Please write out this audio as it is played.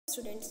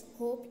Students,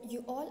 hope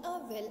you all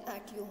are well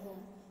at your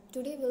home.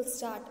 Today we'll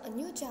start a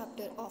new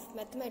chapter of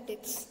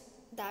mathematics,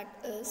 that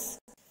is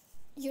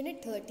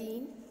Unit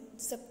 13,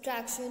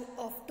 Subtraction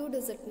of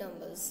two-digit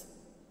numbers.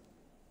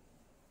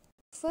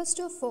 First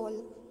of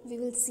all, we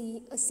will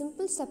see a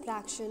simple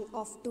subtraction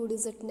of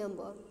two-digit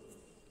number.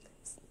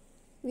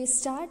 We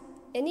start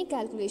any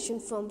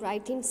calculation from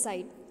right hand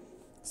side.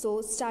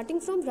 So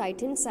starting from right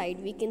hand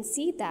side, we can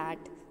see that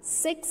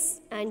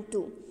 6 and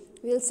 2.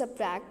 We will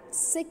subtract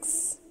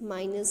 6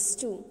 minus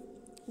 2,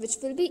 which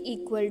will be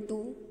equal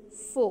to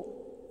 4.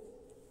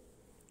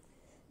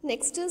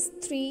 Next is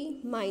 3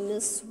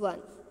 minus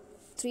 1.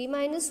 3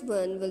 minus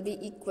 1 will be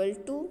equal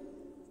to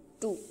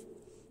 2.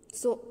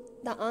 So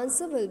the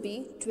answer will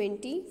be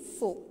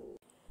 24.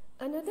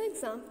 Another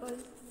example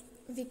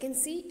we can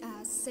see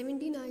as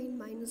 79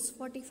 minus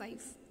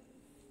 45.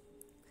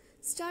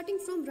 Starting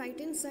from right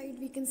hand side,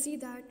 we can see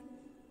that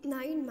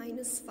 9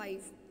 minus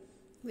 5,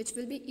 which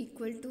will be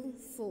equal to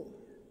 4,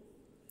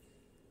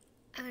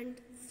 and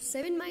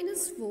 7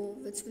 minus 4,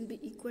 which will be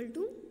equal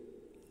to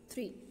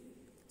 3.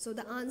 So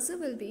the answer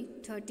will be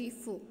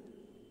 34.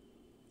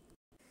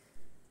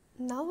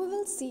 Now we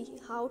will see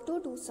how to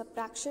do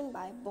subtraction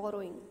by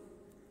borrowing.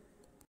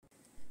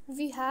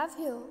 We have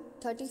here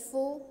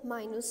 34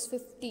 minus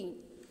 15.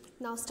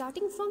 Now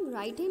starting from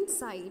right hand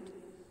side,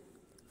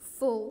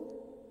 4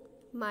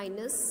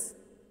 minus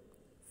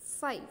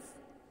 5.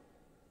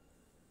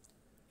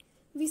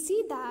 We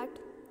see that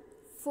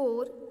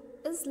 4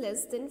 is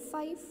less than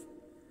 5.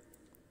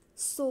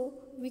 So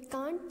we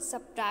can't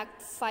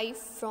subtract 5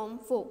 from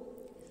 4.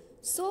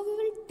 So we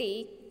will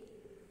take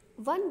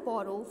 1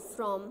 borrow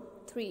from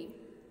 3.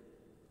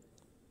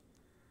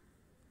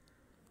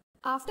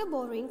 After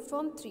borrowing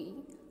from 3,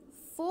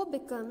 4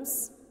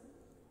 becomes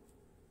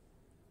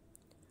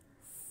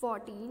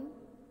 14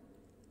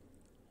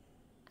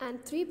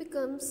 and 3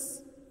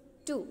 becomes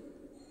 2.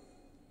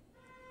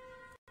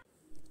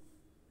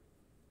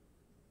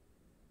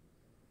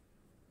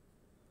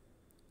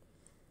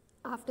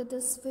 After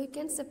this, we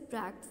can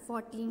subtract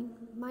 14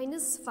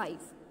 minus 5,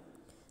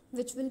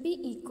 which will be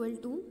equal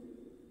to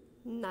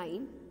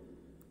 9,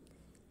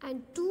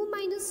 and 2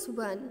 minus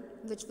 1,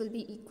 which will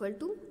be equal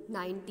to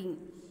 19.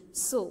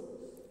 So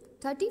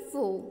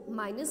 34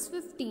 minus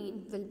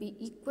 15 will be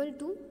equal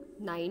to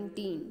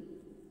 19.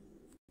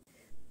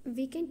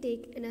 We can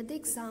take another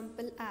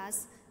example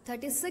as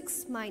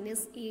 36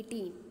 minus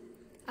 18.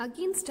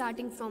 Again,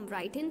 starting from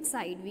right hand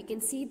side, we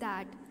can see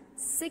that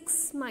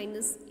 6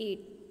 minus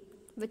 8,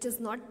 which is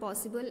not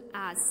possible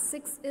as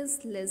 6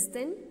 is less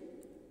than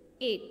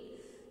 8.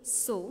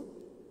 So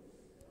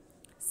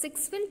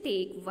 6 will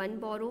take 1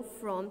 borrow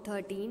from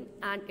 13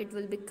 and it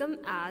will become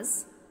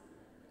as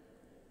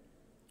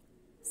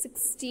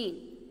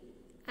 16,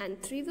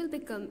 and 3 will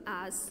become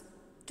as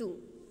 2.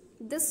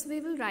 This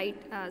we will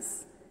write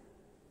as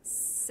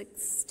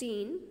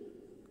 16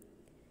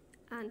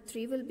 and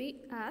 3 will be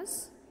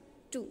as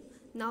 2.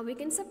 Now we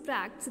can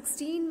subtract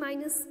 16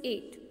 minus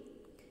 8,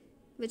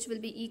 which will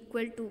be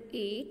equal to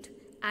 8,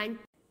 and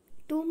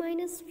 2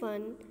 minus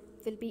 1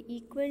 will be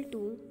equal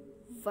to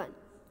 1.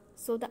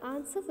 So the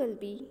answer will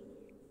be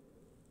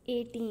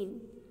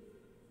 18.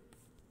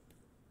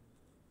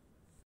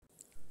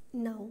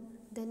 Now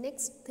the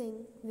next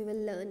thing we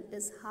will learn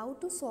is how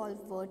to solve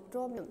word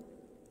problem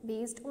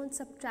based on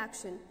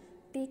subtraction,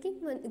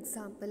 taking one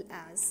example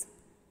as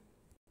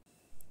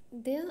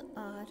there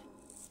are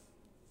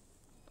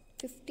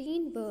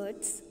 15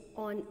 birds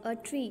on a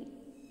tree.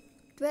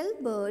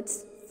 12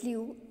 birds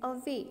flew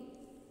away.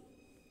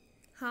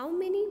 How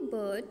many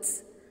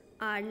birds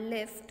are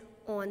left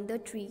on the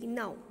tree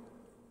now?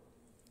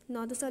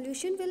 Now the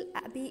solution will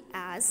be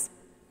as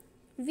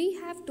we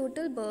have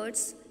total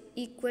birds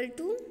equal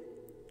to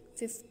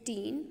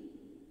 15.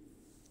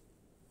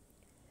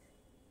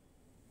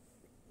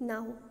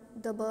 Now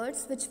the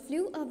birds which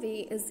flew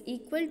away is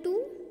equal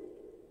to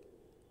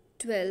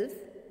 12.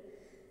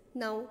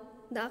 Now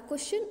the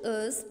question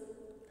is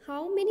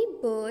how many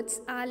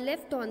birds are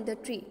left on the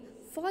tree.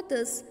 For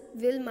this,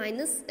 we'll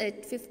minus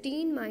it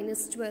 15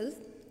 minus 12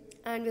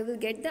 and we will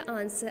get the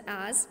answer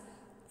as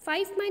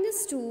 5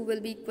 minus 2 will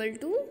be equal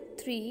to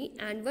 3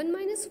 and 1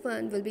 minus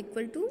 1 will be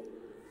equal to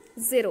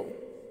 0.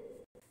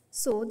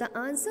 So the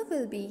answer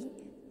will be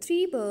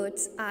 3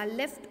 birds are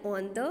left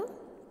on the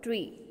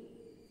tree.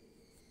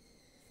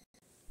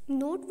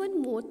 Note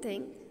one more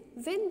thing.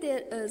 When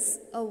there is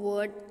a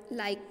word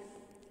like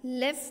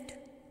left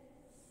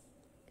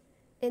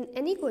in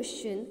any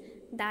question,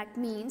 that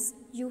means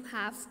you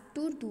have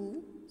to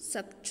do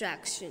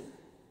subtraction.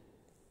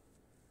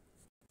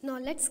 Now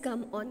let's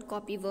come on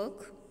copy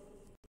work.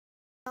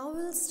 Now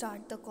we'll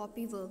start the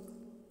copy work.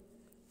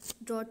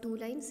 Draw 2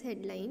 lines,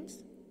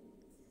 headlines,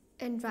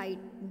 and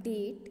write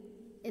date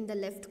in the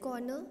left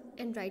corner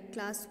and write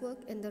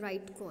classwork in the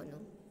right corner.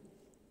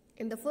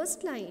 In the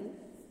first line,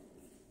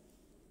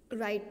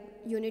 write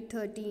Unit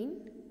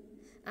 13,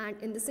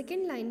 and in the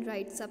second line,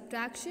 write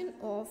subtraction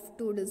of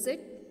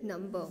two-digit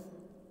number.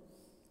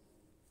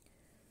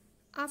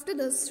 After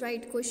this,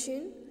 write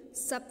question,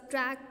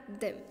 subtract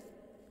them.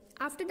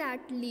 After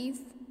that, leave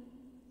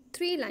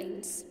 3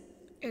 lines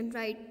and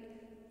write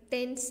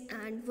tens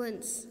and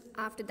ones.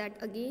 After that,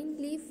 again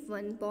leave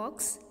one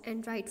box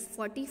and write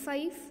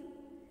 45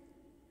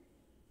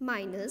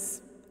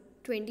 minus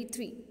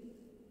 23.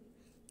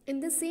 In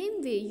the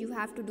same way, you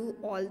have to do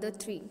all the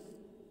 3.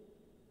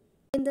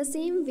 In the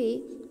same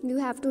way, you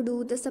have to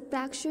do the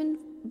subtraction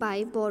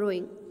by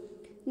borrowing.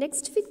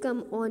 Next, we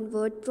come on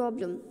word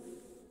problem.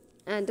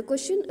 And the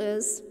question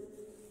is,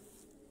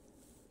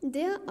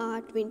 there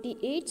are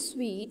 28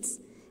 sweets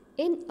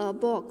in a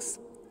box.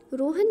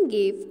 Rohan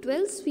gave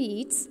 12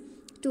 sweets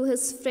to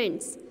his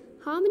friends.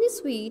 How many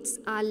sweets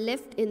are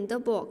left in the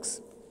box?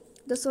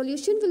 The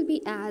solution will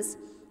be as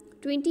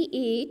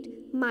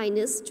 28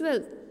 minus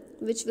 12,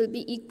 which will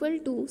be equal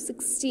to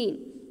 16.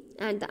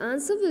 And the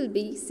answer will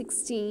be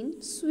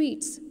 16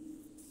 sweets.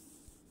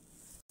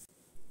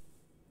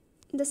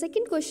 The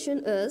second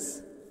question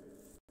is,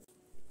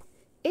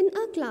 in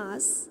a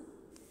class,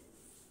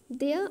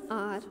 there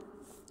are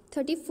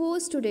 34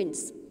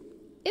 students.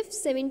 If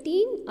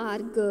 17 are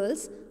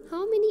girls,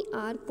 how many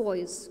are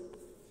boys?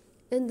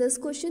 In this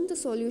question, the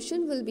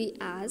solution will be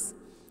as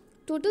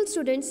total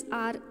students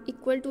are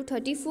equal to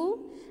 34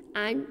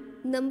 and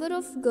number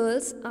of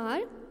girls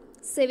are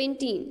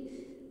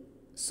 17.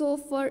 So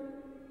for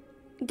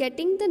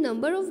getting the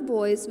number of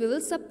boys, we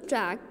will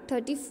subtract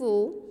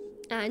 34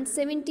 and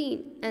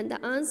 17 and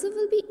the answer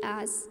will be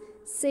as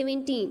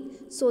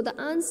 17. So the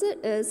answer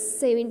is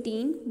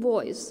 17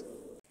 boys.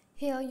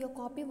 Here your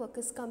copy work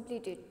is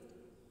completed.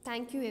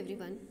 Thank you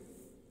everyone.